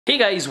Hey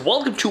guys,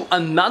 welcome to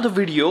another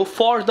video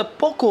for the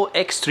Poco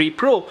X3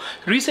 Pro.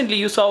 Recently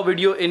you saw a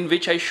video in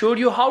which I showed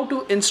you how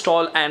to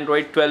install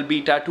Android 12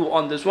 Beta 2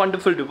 on this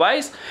wonderful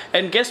device,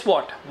 and guess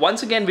what?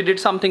 Once again we did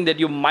something that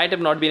you might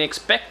have not been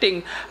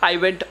expecting. I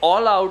went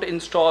all out,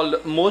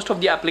 installed most of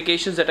the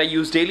applications that I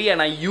use daily,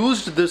 and I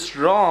used this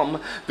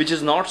ROM which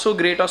is not so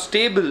great or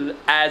stable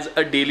as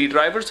a daily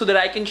driver so that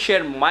I can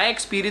share my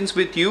experience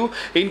with you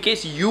in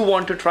case you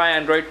want to try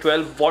Android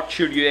 12. What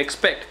should you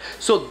expect?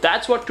 So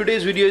that's what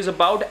today's video is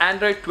about.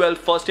 Android 12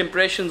 first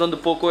impressions on the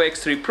Poco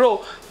X3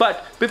 Pro.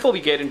 But before we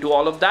get into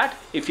all of that,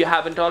 if you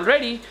haven't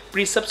already,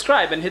 please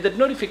subscribe and hit that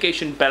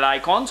notification bell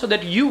icon so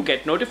that you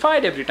get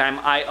notified every time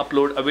I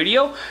upload a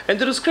video. In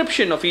the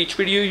description of each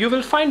video you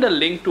will find a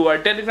link to our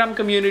Telegram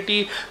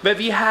community where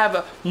we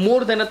have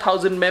more than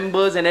 1,000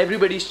 members and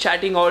everybody's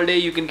chatting all day.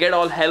 You can get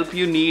all help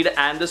you need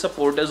and the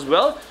support as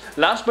well.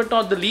 Last but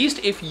not the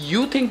least, if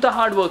you think the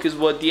hard work is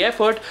worth the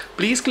effort,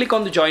 please click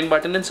on the join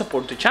button and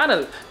support the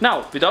channel.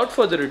 Now, without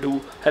further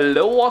ado,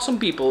 hello awesome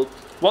people,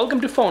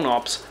 welcome to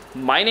PhoneOps.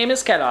 My name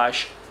is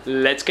Kailash.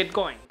 Let's get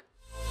going.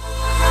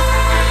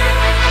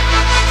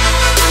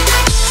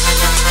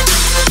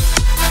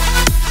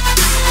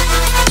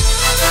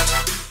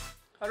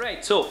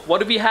 Alright, so what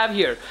do we have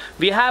here?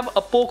 We have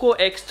a Poco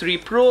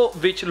X3 Pro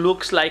which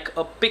looks like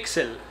a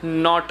Pixel,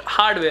 not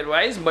hardware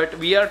wise, but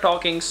we are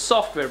talking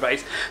software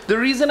wise. The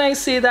reason I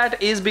say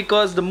that is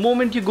because the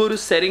moment you go to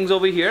settings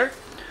over here,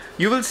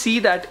 you will see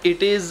that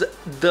it is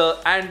the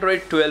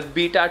Android 12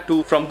 Beta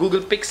 2 from Google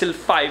Pixel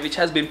 5 which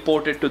has been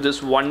ported to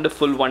this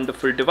wonderful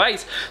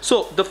device.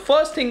 So the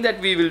first thing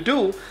that we will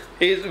do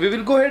is we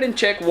will go ahead and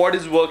check what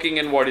is working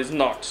and what is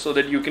not, so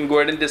that you can go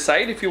ahead and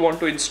decide if you want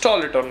to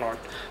install it or not.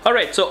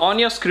 Alright, so on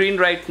your screen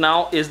right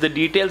now is the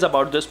details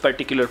about this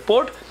particular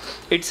port.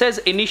 It says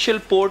initial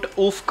port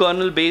OOF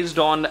kernel based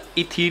on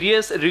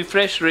Ethereus,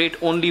 refresh rate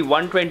only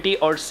 120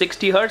 or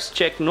 60 Hz,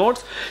 check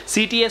notes.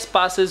 CTS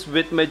passes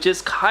with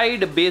Magisk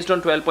Hide based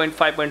on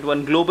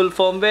 12.5.1 global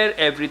firmware,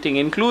 everything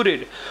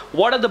included.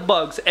 What are the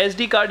bugs?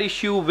 SD card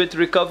issue with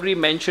recovery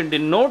mentioned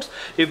in notes.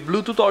 If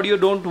Bluetooth audio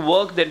don't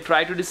work, then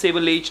try to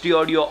disable HD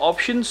audio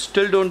options.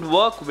 Still don't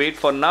work, wait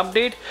for an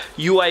update.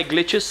 UI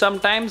glitches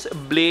sometimes,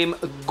 blame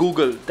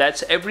Google.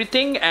 That's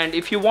everything. And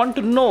if you want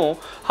to know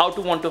how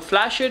to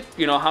flash it,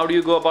 how do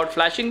you go about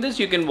flashing this,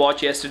 you can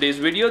watch yesterday's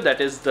video.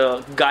 That is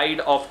the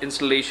guide of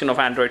installation of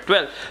Android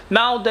 12.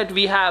 Now that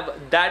we have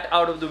that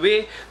out of the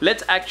way,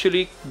 let's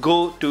actually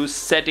go to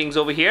settings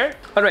over here.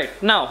 Alright,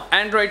 now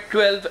Android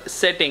 12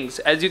 settings.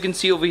 As you can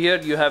see over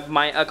here, you have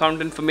my account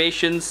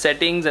information,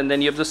 settings, and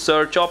then you have the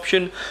search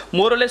option.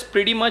 More or less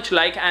pretty much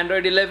like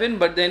Android 11,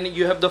 but then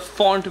you have the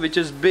font which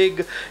is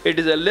big. It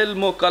is a little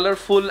more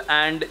colorful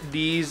and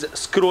these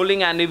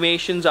scrolling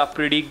animations are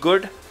pretty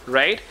good,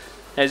 right?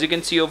 As you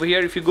can see over here,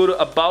 if you go to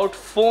about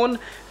phone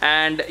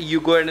and you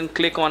go ahead and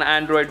click on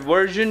Android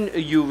version,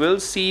 you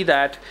will see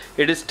that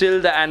it is still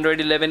the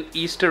Android 11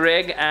 Easter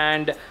egg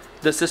and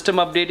the system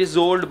update is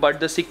old, but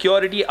the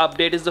security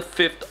update is the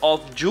 5th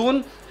of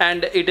June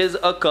and it is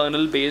a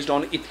kernel based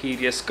on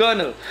Ethereus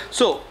kernel.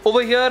 So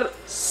over here,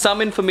 some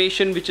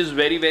information which is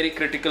very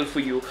critical for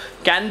you.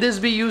 Can this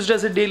be used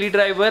as a daily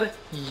driver?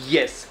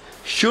 Yes.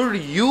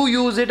 Should you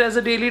use it as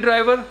a daily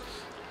driver?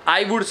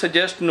 I would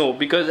suggest no,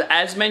 because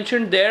as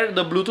mentioned there,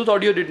 the Bluetooth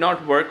audio did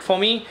not work for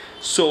me.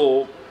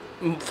 So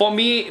for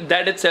me,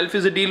 that itself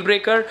is a deal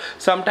breaker.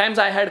 Sometimes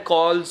I had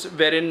calls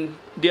wherein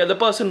the other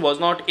person was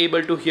not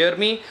able to hear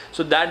me,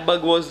 so that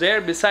bug was there.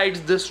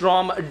 Besides, this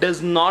ROM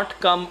does not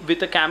come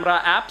with a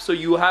camera app, so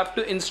you have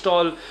to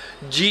install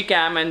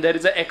Gcam and there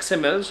is a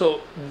XML,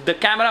 so the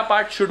camera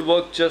part should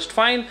work just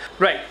fine.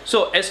 Right,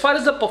 so as far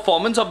as the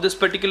performance of this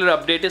particular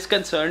update is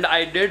concerned,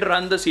 I did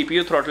run the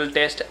CPU Throttle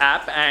Test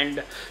app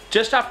and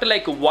just after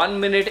like 1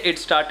 minute it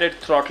started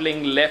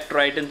throttling left,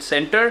 right and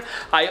center.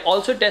 I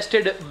also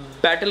tested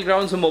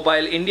Battlegrounds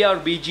Mobile India or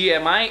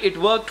BGMI. It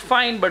worked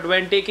fine, but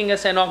when taking a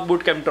Senok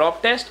Bootcamp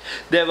drop test,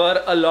 there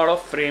were a lot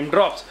of frame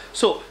drops.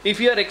 So if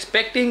you are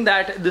expecting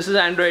that this is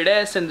Android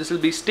S and this will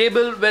be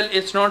stable, well,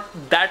 it's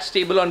not that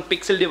stable on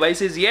Pixel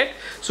devices yet.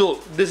 So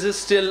this is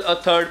still a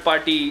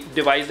third-party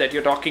device that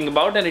you're talking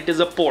about and it is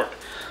a port.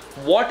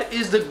 What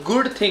is the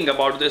good thing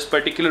about this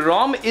particular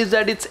ROM is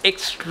that it's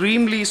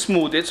extremely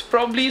smooth. It's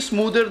probably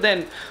smoother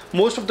than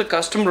most of the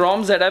custom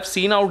ROMs that I've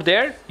seen out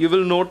there. You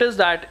will notice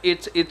that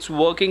it's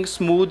working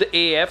smooth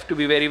AF, to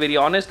be very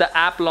honest. The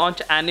app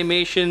launch,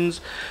 animations,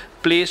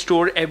 Play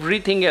Store,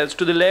 everything else.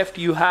 To the left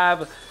you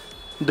have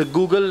the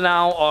Google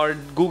Now or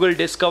Google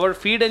Discover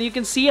feed and you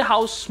can see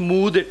how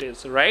smooth it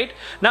is, right?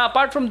 Now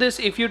apart from this,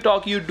 if you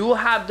do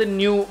have the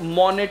new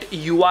Monet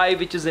UI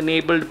which is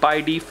enabled by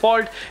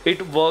default.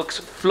 It works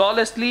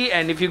flawlessly,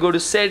 and if you go to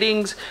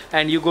settings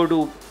and you go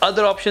to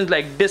other options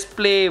like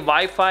display,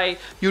 Wi-Fi,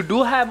 you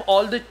do have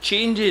all the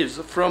changes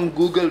from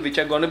Google which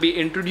are going to be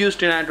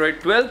introduced in Android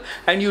 12,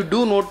 and you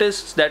do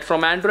notice that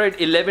from Android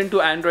 11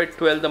 to Android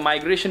 12 the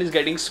migration is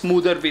getting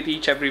smoother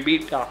with every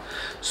beta.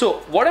 So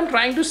what I'm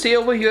trying to say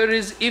over here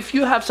is is if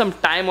you have some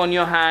time on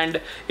your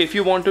hand, if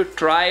you want to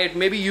try it,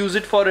 maybe use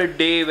it for a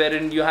day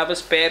wherein you have a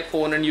spare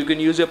phone and you can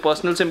use your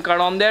personal SIM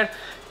card on there,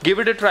 give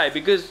it a try.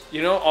 Because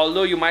you know,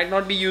 although you might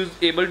not be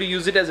able to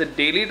use it as a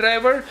daily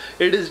driver,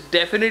 it is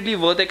definitely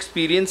worth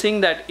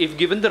experiencing that if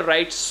given the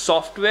right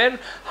software,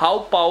 how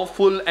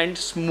powerful and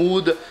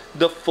smooth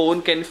the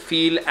phone can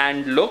feel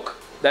and look.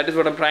 That is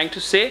what I'm trying to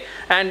say.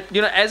 And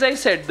you know, as I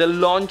said, the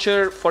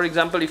launcher, for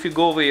example, if you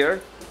go over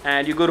here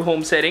and you go to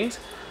home settings,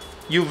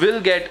 you will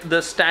get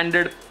the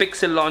standard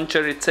Pixel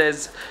launcher. It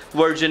says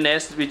version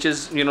S, which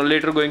is, you know,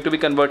 later going to be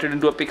converted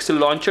into a Pixel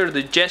launcher.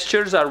 The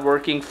gestures are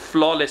working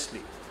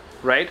flawlessly,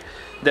 right?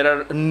 There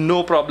are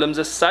no problems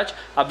as such.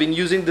 I've been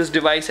using this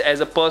device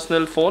as a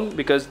personal phone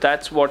because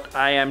that's what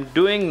I am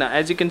doing. Now,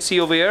 as you can see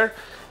over here,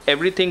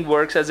 everything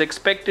works as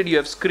expected. You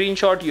have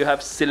screenshot, you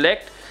have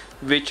select,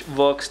 which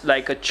works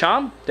like a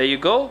charm. There you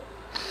go.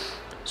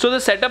 So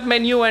the setup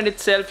menu and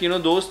itself, you know,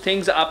 those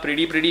things are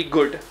pretty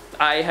good.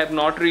 I have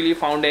not really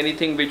found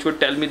anything which would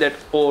tell me that,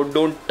 oh,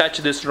 don't touch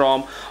this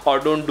ROM, or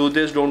don't do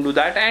this, don't do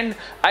that. And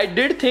I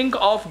did think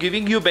of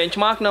giving you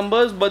benchmark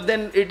numbers, but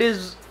then it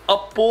is a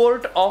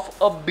port of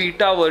a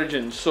beta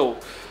version, so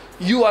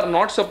you are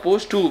not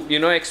supposed to, you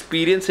know,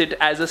 experience it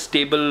as a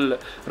stable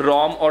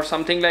ROM or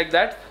something like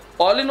that.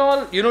 All in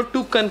all, you know,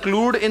 to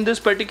conclude in this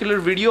particular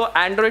video,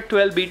 Android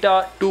 12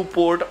 Beta 2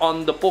 port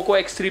on the Poco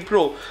X3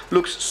 Pro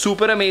looks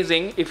super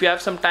amazing. If you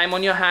have some time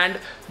on your hand,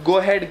 go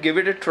ahead, give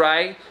it a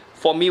try.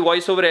 For me,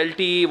 voice over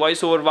LTE,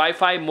 voice over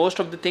Wi-Fi, most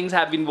of the things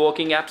have been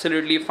working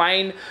absolutely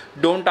fine.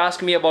 Don't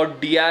ask me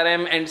about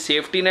DRM and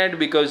safety net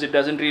because it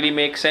doesn't really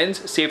make sense.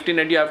 Safety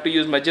net you have to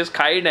use Magisk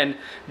Hide, and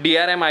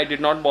DRM I did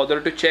not bother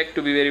to check,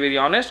 to be very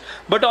honest.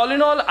 But all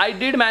in all, I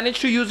did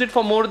manage to use it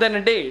for more than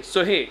a day.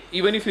 So hey,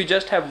 even if you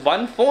just have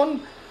one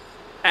phone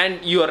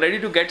and you are ready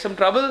to get some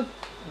trouble,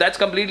 that's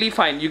completely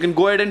fine. You can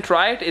go ahead and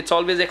try it. It's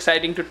always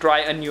exciting to try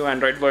a new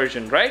Android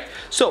version, right?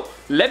 So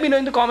let me know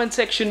in the comment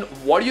section,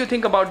 what do you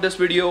think about this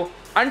video?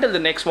 Until the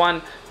next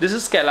one, this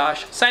is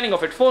Kailash signing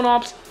off at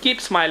PhoneOps. Keep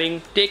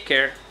smiling, take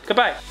care,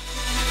 goodbye.